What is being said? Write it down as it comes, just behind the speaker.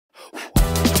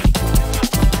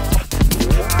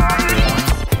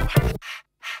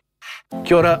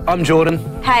Kia ora, I'm Jordan.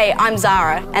 Hey, I'm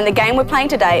Zara, and the game we're playing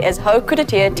today is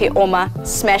Haukurutia te Oma,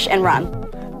 Smash and Run.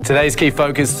 Today's key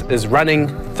focus is running,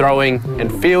 throwing and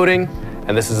fielding,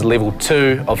 and this is level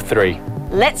 2 of 3.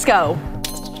 Let's go!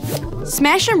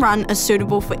 Smash and Run is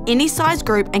suitable for any size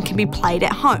group and can be played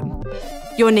at home.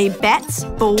 You'll need bats,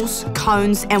 balls,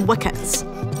 cones and wickets.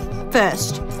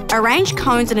 First, arrange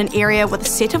cones in an area with a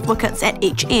set of wickets at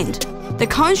each end. The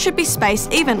cones should be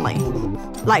spaced evenly,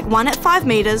 like one at 5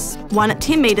 metres, one at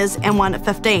 10 metres and one at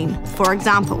 15, for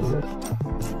example.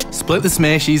 Split the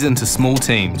Smashies into small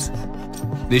teams.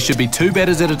 There should be 2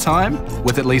 batters at a time,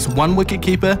 with at least 1 wicket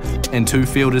keeper and 2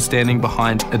 fielders standing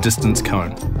behind a distance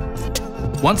cone.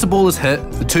 Once a ball is hit,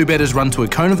 the 2 batters run to a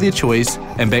cone of their choice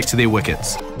and back to their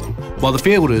wickets, while the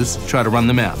fielders try to run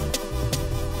them out.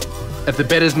 If the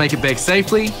batters make it back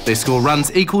safely, they score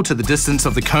runs equal to the distance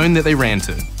of the cone that they ran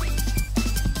to.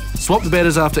 Swap the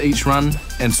batters after each run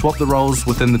and swap the roles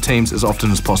within the teams as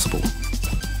often as possible.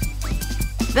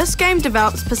 This game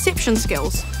develops perception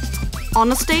skills.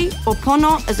 Honesty or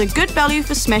pono is a good value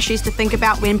for Smashies to think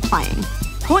about when playing.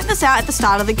 Point this out at the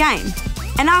start of the game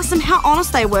and ask them how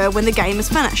honest they were when the game is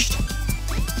finished.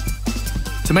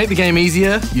 To make the game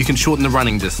easier, you can shorten the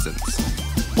running distance.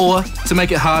 Or, to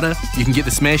make it harder, you can get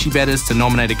the Smashy batters to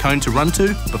nominate a cone to run to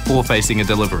before facing a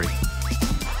delivery.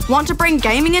 Want to bring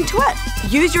gaming into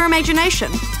it? Use your imagination.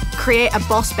 Create a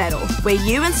boss battle where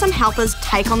you and some helpers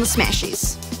take on the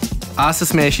Smashies. Ask the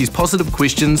Smashies positive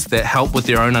questions that help with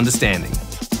their own understanding.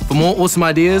 For more awesome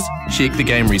ideas, check the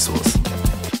game resource.